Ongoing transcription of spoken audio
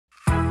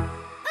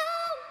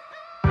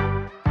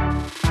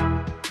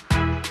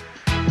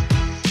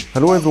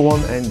Hello everyone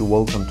and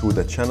welcome to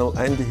the channel,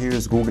 and here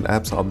is Google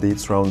Apps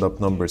Updates Roundup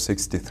number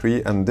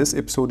 63, and this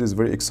episode is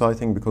very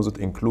exciting because it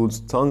includes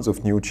tons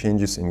of new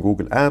changes in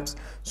Google Apps.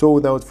 So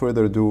without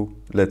further ado,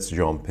 let's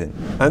jump in.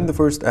 And the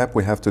first app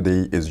we have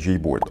today is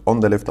Gboard. On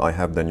the left I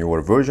have the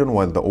newer version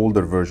while the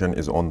older version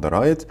is on the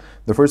right.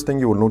 The first thing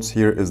you will notice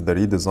here is the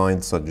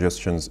redesigned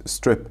suggestions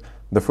strip.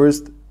 The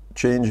first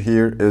change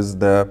here is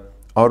the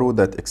arrow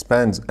that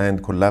expands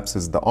and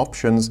collapses the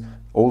options.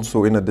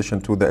 Also, in addition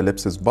to the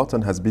ellipsis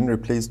button, has been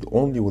replaced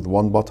only with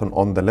one button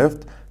on the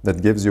left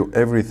that gives you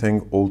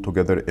everything all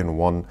together in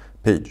one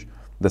page.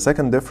 The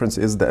second difference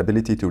is the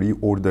ability to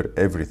reorder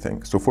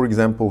everything. So for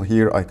example,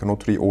 here I cannot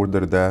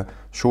reorder the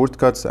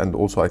shortcuts, and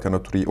also I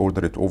cannot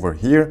reorder it over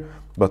here.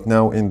 But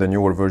now in the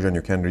newer version,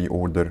 you can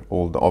reorder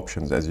all the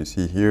options as you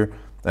see here,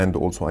 and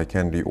also I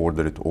can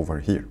reorder it over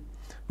here.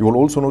 You will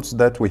also notice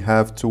that we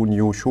have two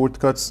new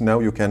shortcuts.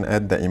 Now you can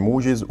add the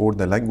emojis or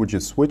the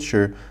languages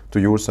switcher to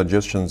your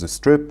suggestions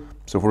strip.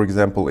 So for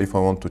example, if I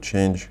want to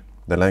change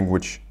the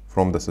language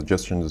from the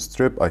suggestions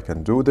strip, I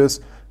can do this.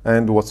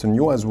 And what's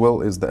new as well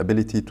is the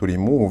ability to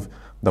remove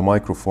the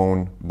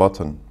microphone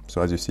button.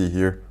 So as you see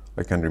here,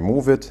 I can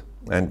remove it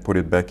and put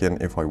it back in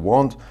if I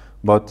want,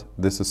 but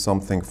this is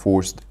something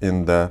forced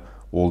in the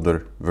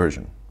older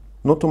version.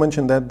 Not to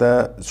mention that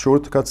the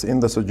shortcuts in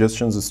the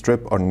suggestions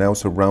strip are now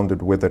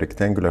surrounded with a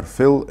rectangular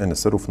fill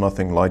instead of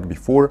nothing like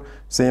before,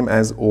 same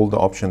as all the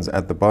options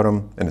at the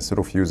bottom instead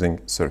of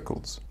using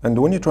circles. And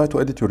when you try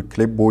to edit your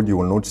clipboard, you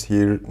will notice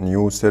here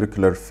new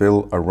circular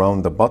fill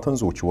around the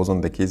buttons, which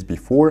wasn't the case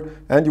before,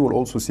 and you will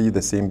also see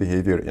the same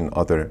behavior in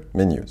other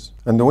menus.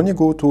 And when you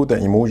go to the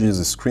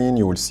emojis screen,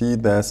 you will see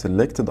the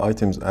selected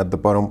items at the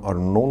bottom are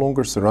no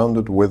longer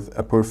surrounded with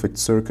a perfect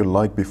circle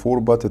like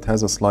before, but it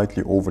has a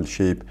slightly oval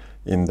shape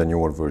in the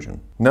newer version.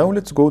 Now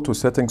let's go to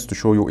settings to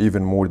show you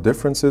even more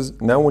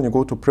differences. Now when you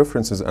go to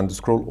preferences and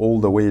scroll all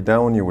the way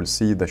down, you will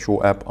see the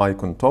show app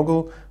icon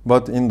toggle,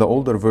 but in the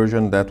older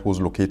version that was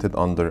located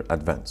under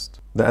advanced.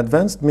 The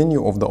advanced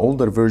menu of the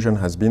older version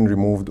has been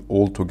removed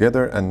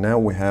altogether, and now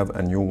we have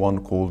a new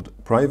one called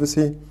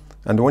privacy.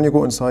 And when you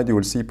go inside, you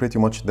will see pretty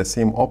much the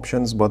same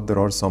options, but there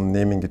are some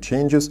naming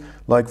changes,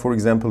 like for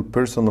example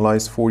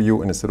personalize for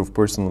you instead of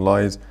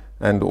personalize,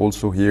 and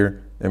also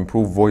here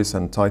improve voice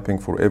and typing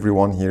for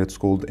everyone. Here it's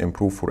called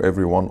improve for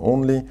everyone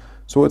only.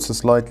 So it's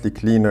slightly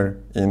cleaner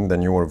in the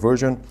newer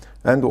version.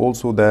 And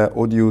also the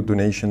audio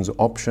donations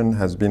option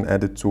has been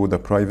added to the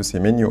privacy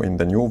menu in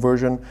the new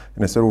version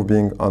instead of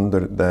being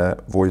under the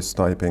voice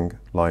typing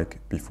like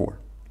before.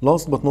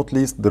 Last but not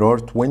least, there are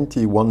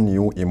 21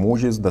 new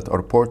emojis that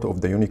are part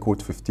of the Unicode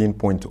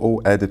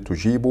 15.0 added to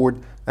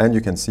Gboard, and you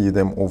can see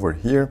them over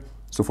here.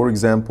 So for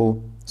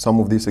example,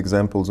 some of these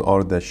examples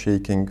are the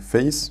shaking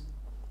face.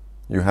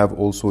 You have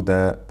also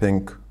the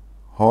pink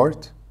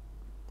heart,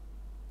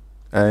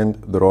 and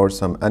there are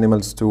some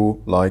animals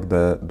too, like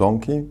the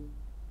donkey,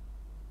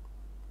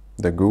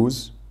 the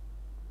goose,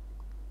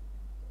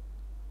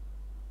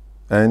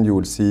 and you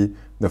will see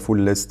the full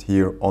list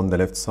here on the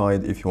left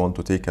side if you want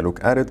to take a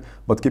look at it.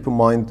 But keep in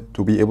mind,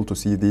 to be able to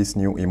see these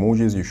new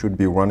emojis, you should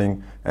be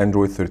running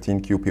Android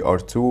 13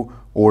 QPR2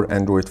 or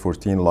Android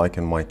 14 like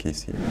in my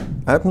case here.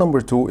 App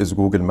number 2 is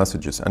Google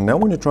Messages, and now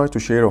when you try to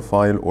share a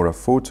file or a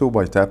photo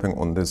by tapping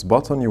on this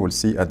button, you will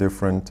see a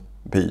different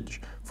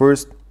page.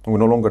 First, we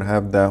no longer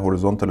have the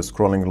horizontal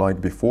scrolling like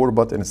before,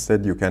 but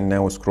instead you can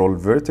now scroll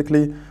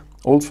vertically.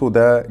 Also,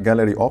 the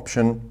gallery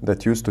option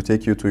that used to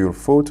take you to your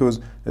photos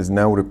is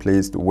now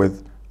replaced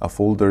with a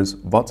folders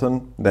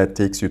button that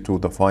takes you to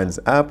the Files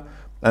app.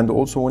 And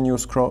also when you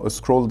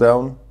scroll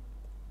down,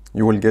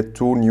 you will get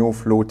two new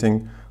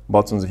floating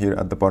buttons here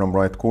at the bottom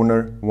right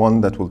corner, one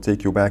that will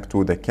take you back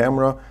to the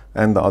camera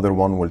and the other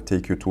one will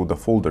take you to the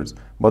folders.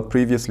 But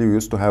previously we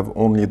used to have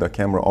only the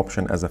camera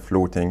option as a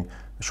floating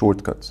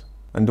shortcut.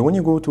 And when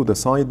you go to the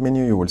side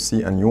menu, you will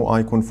see a new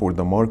icon for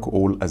the mark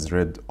all as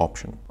read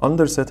option.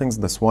 Under settings,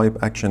 the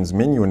swipe actions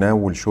menu now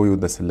will show you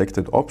the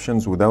selected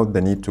options without the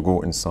need to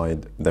go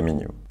inside the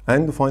menu.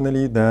 And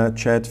finally, the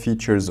chat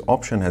features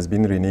option has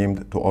been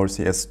renamed to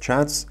RCS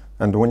chats.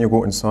 And when you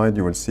go inside,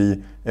 you will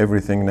see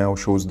everything now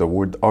shows the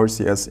word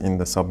RCS in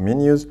the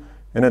sub-menus,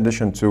 in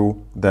addition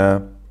to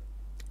the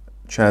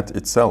chat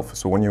itself.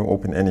 So when you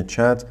open any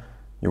chat,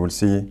 you will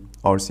see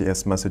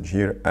RCS message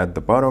here at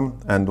the bottom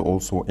and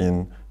also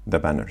in the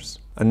banners.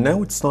 And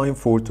now it's time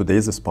for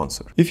today's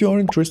sponsor. If you are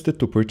interested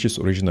to purchase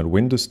original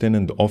Windows 10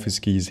 and Office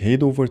keys,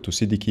 head over to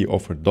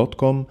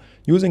cdkeyoffer.com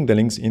using the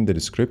links in the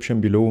description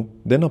below,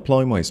 then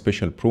apply my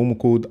special promo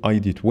code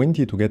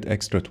ID20 to get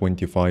extra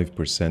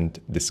 25%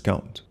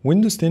 discount.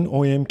 Windows 10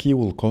 OEM key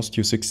will cost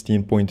you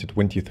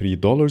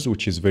 $16.23,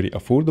 which is very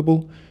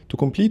affordable. To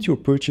complete your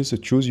purchase,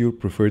 choose your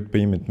preferred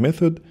payment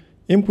method,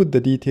 input the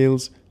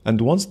details, and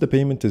once the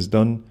payment is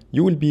done,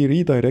 you will be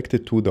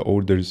redirected to the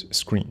orders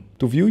screen.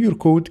 To view your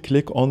code,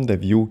 click on the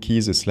View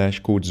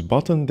Keys/Codes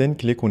button, then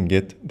click on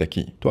Get the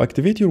Key. To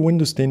activate your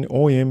Windows 10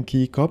 OEM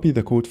key, copy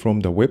the code from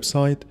the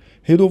website,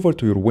 head over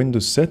to your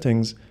Windows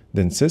settings,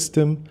 then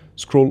System,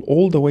 scroll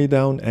all the way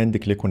down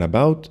and click on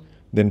About,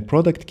 then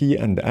Product Key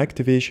and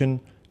Activation,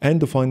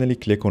 and finally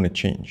click on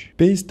change.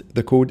 Paste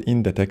the code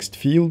in the text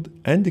field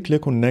and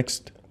click on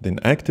next, then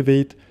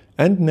activate,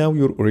 and now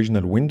your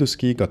original Windows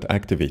key got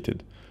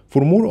activated.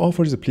 For more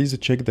offers, please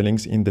check the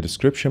links in the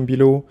description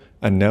below.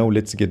 And now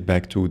let's get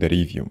back to the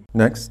review.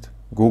 Next,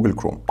 Google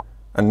Chrome.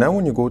 And now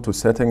when you go to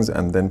settings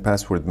and then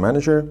password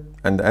manager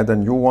and add a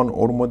new one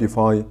or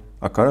modify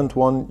a current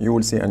one, you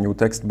will see a new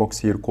text box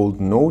here called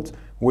note,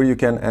 where you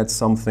can add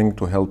something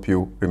to help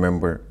you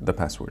remember the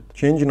password.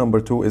 Change number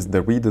 2 is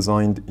the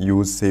redesigned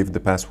use save the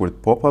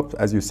password pop-up.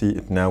 As you see,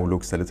 it now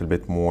looks a little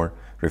bit more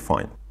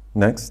refined.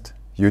 Next,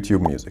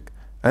 YouTube Music.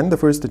 And the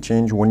first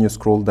change, when you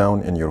scroll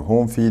down in your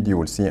home feed, you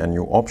will see a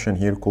new option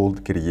here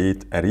called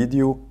Create a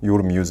Radio,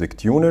 your music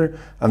tuner.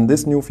 And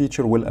this new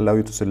feature will allow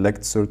you to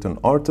select certain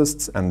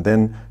artists, and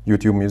then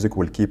YouTube Music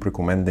will keep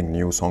recommending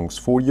new songs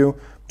for you.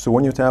 So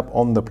when you tap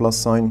on the plus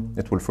sign,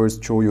 it will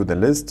first show you the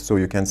list, so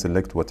you can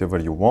select whatever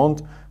you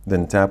want,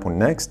 then tap on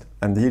next,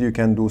 and here you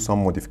can do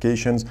some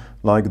modifications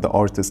like the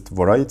artist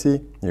variety.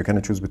 You can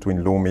choose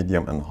between low,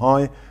 medium, and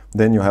high.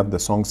 Then you have the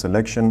song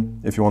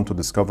selection. If you want to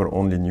discover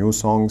only new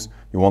songs,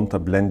 you want a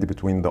blend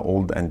between the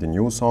old and the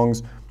new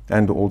songs,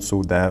 and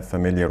also the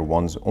familiar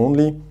ones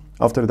only.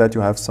 After that,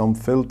 you have some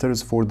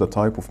filters for the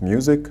type of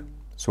music.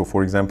 So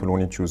for example,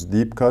 when you choose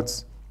deep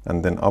cuts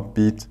and then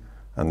upbeat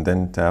and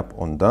then tap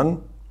on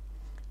done,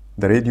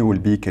 the radio will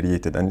be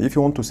created. And if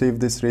you want to save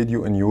this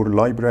radio in your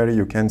library,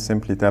 you can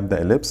simply tap the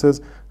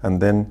ellipses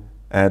and then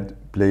add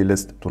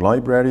playlist to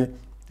library.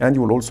 And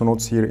you will also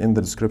notice here in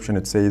the description,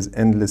 it says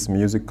endless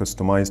music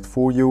customized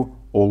for you,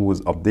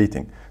 always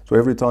updating. So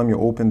every time you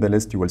open the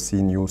list, you will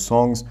see new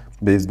songs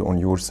based on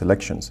your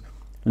selections.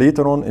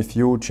 Later on, if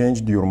you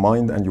changed your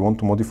mind and you want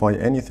to modify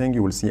anything,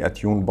 you will see a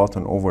tune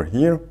button over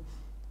here.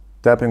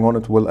 Tapping on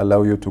it will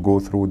allow you to go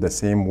through the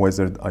same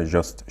wizard I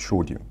just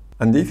showed you.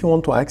 And if you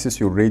want to access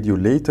your radio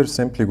later,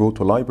 simply go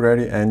to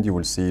library and you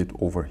will see it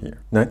over here.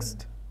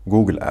 Next,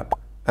 Google App.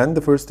 And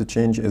the first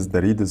change is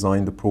the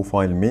redesigned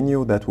profile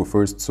menu that we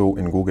first saw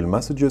in Google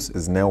Messages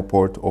is now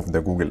part of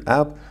the Google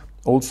App.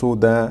 Also,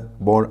 the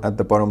bar at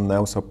the bottom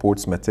now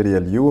supports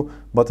Material You,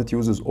 but it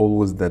uses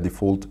always the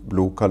default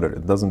blue color.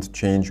 It doesn't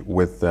change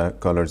with the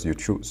colors you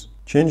choose.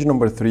 Change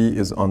number 3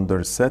 is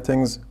under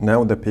settings.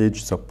 Now the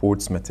page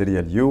supports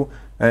Material You,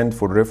 and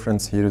for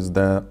reference, here is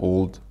the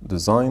old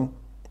design.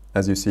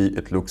 As you see,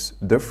 it looks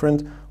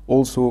different.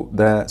 Also,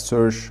 the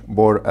search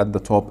bar at the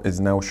top is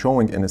now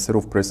showing instead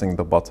of pressing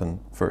the button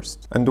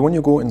first. And when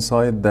you go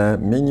inside the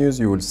menus,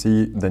 you will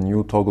see the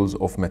new toggles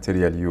of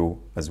Material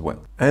You as well.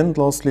 And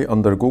lastly,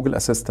 under Google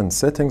Assistant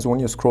settings, when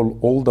you scroll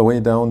all the way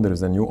down, there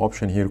is a new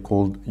option here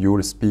called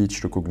Your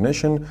Speech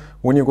Recognition.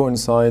 When you go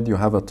inside, you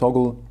have a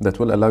toggle that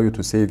will allow you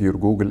to save your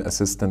Google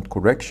Assistant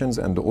corrections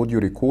and the audio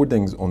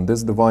recordings on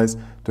this device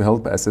to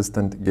help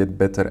Assistant get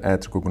better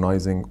at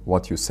recognizing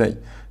what you say.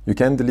 You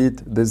can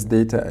delete this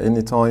data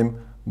anytime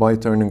by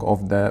turning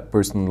off the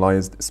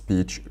personalized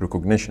speech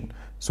recognition.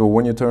 So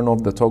when you turn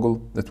off the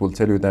toggle, it will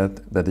tell you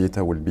that the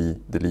data will be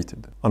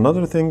deleted.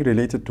 Another thing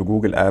related to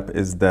Google App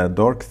is the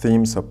dark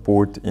theme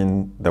support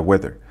in the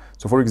weather.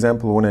 So for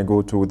example, when I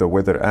go to the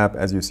weather app,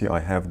 as you see, I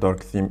have dark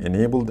theme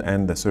enabled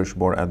and the search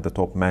bar at the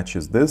top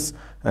matches this.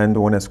 And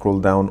when I scroll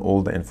down,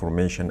 all the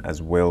information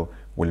as well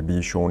will be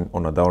shown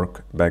on a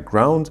dark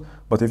background.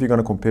 But if you're going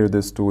to compare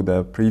this to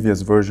the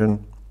previous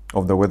version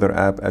of the weather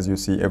app, as you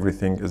see,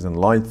 everything is in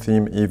light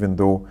theme, even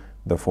though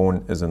the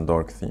phone is in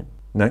dark theme.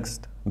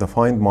 Next, the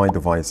Find My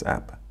Device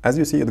app. As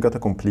you see, it got a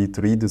complete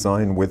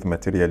redesign with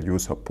Material You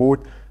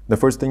support. The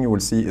first thing you will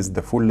see is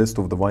the full list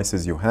of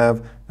devices you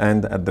have,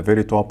 and at the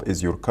very top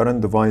is your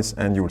current device,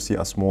 and you will see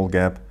a small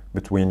gap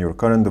between your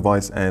current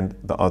device and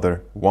the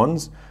other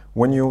ones.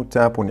 When you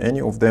tap on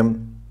any of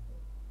them,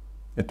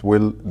 it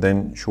will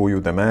then show you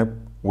the map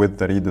with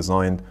the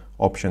redesigned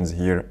options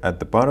here at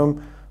the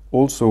bottom.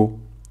 Also,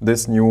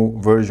 this new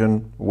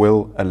version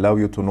will allow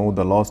you to know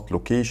the last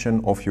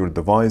location of your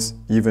device,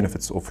 even if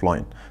it's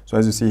offline. So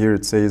as you see here,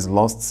 it says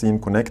last seen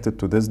connected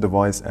to this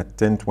device at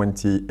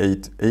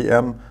 10:28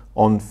 a.m.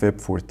 on Feb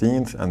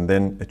 14th, and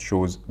then it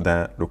shows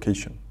the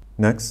location.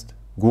 Next,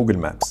 Google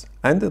Maps.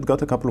 And it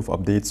got a couple of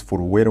updates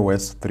for Wear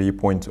OS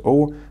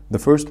 3.0. The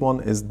first one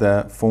is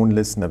the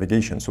phone-less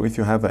navigation. So if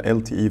you have a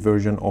LTE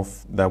version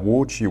of the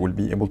watch, you will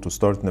be able to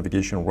start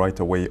navigation right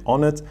away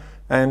on it.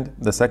 And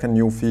the second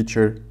new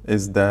feature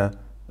is the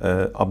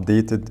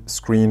updated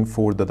screen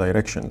for the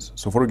directions.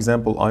 So for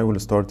example, I will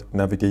start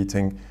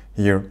navigating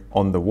here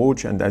on the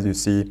watch, and as you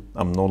see,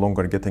 I'm no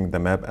longer getting the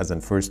map as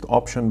an first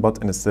option, but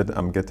instead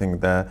I'm getting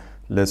the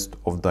list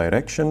of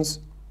directions.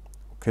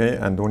 Okay,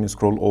 and when you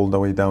scroll all the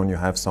way down, you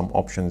have some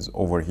options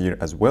over here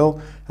as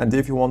well. And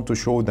if you want to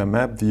show the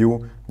map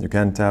view, you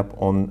can tap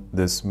on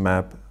this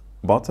map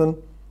button,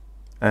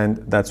 and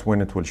that's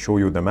when it will show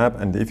you the map.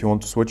 And if you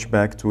want to switch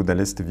back to the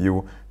list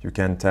view, you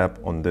can tap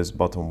on this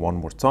button one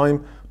more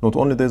time. Not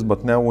only this,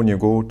 but now when you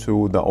go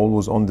to the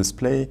always on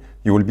display,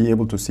 you will be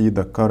able to see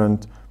the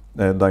current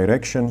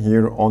direction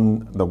here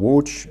on the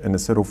watch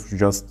instead of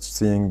just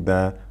seeing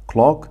the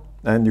clock.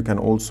 And you can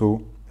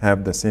also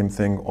have the same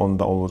thing on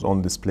the always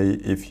on display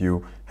if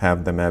you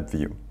have the map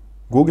view.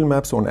 Google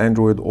Maps on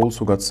Android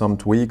also got some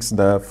tweaks.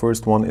 The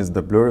first one is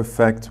the blur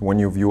effect. When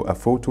you view a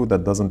photo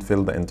that doesn't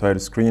fill the entire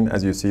screen,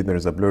 as you see,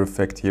 there's a blur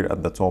effect here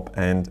at the top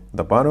and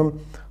the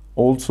bottom.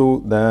 Also,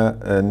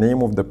 the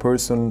name of the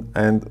person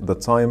and the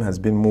time has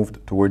been moved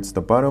towards the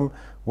bottom,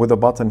 with a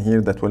button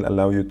here that will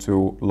allow you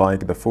to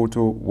like the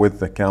photo with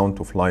the count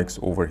of likes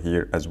over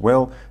here as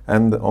well.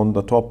 And on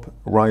the top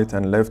right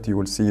and left, you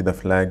will see the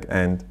flag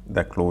and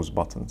the close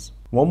buttons.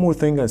 One more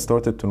thing I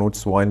started to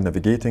notice while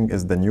navigating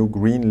is the new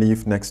green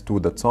leaf next to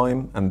the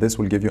time, and this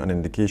will give you an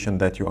indication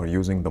that you are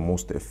using the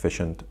most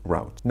efficient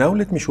route. Now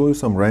let me show you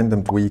some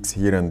random tweaks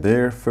here and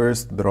there.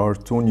 First, there are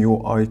 2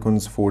 new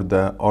icons for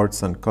the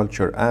Arts and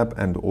Culture app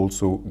and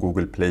also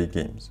Google Play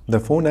Games. The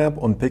phone app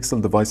on Pixel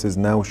devices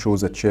now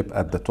shows a chip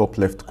at the top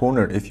left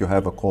corner if you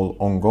have a call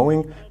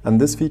ongoing,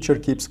 and this feature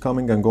keeps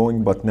coming and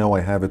going, but now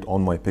I have it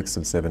on my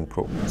Pixel 7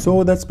 Pro.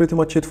 So that's pretty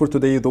much it for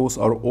today. Those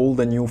are all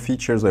the new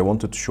features I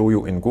wanted to show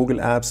you in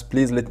Google Apps.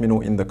 Please let me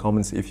know in the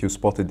comments if you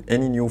spotted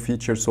any new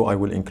features, so I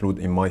will include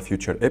in my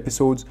future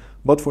episodes.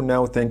 But for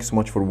now, thanks so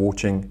much for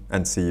watching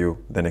and see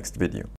you the next video.